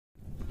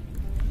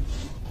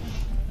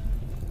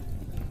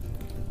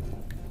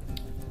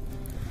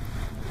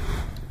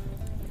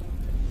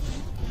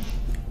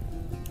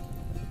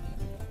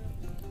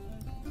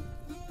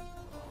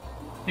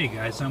Hey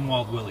guys, I'm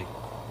Wild Willie.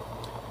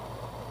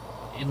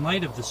 In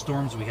light of the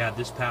storms we had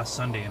this past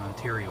Sunday in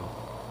Ontario,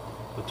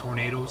 with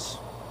tornadoes,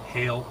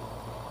 hail,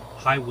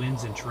 high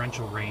winds and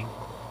torrential rain,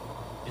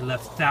 it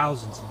left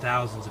thousands and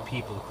thousands of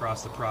people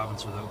across the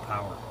province without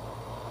power.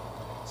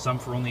 Some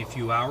for only a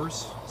few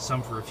hours,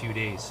 some for a few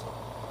days.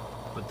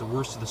 But the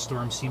worst of the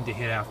storm seemed to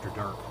hit after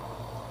dark.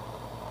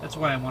 That's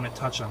why I want to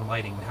touch on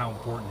lighting and how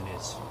important it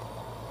is.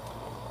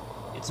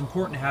 It's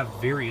important to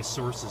have various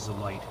sources of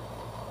light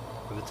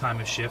for the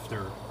time of shift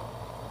or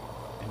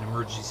an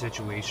emergency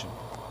situation.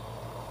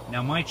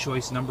 Now my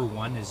choice number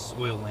one is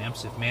oil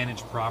lamps. If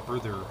managed proper,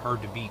 they're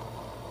hard to beat.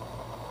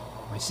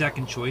 My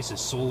second choice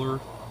is solar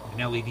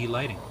and LED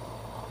lighting.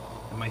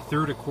 And my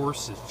third, of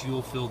course, is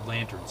fuel-filled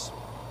lanterns.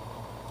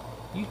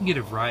 You can get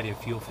a variety of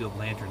fuel-filled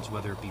lanterns,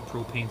 whether it be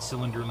propane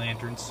cylinder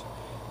lanterns,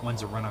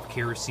 ones that run off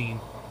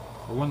kerosene,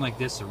 or one like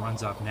this that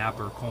runs off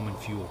nappa or Coleman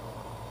fuel.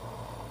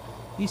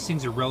 These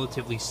things are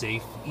relatively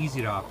safe,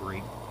 easy to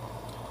operate.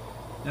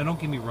 Now don't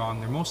get me wrong,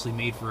 they're mostly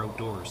made for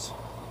outdoors.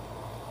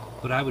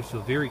 But I would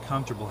feel very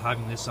comfortable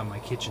having this on my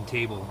kitchen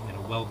table in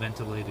a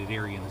well-ventilated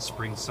area in the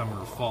spring, summer,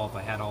 or fall if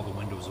I had all the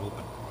windows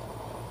open.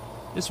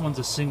 This one's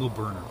a single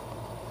burner,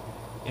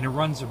 and it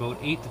runs about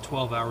 8 to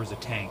 12 hours a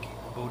tank,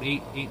 about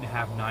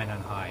 8.5, 9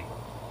 on high.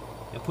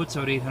 It puts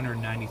out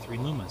 893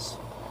 lumens.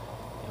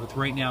 And with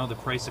right now the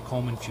price of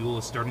Coleman fuel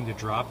is starting to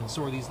drop, and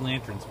so are these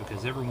lanterns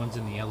because everyone's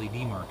in the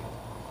LED market.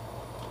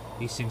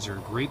 These things are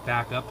a great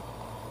backup.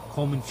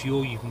 Coleman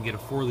fuel, you can get a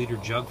 4-liter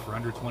jug for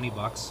under 20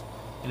 bucks,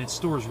 and it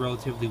stores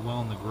relatively well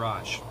in the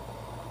garage.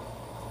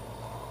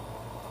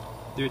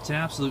 It's an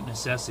absolute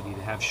necessity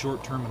to have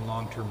short-term and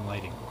long-term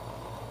lighting.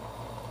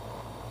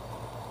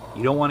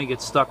 You don't want to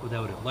get stuck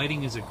without it.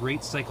 Lighting is a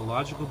great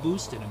psychological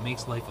boost, and it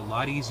makes life a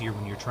lot easier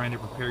when you're trying to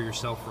prepare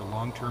yourself for a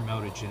long-term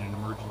outage in an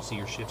emergency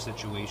or shift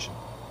situation.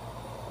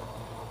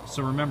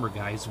 So remember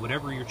guys,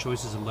 whatever your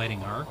choices of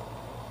lighting are,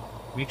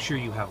 make sure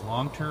you have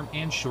long-term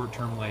and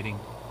short-term lighting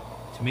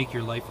to make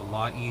your life a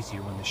lot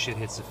easier when the shit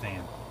hits the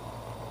fan.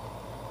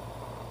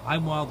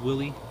 I'm Wild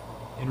Willie,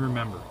 and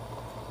remember,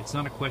 it's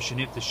not a question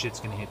if the shit's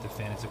gonna hit the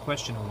fan, it's a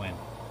question of when.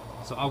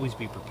 So always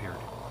be prepared.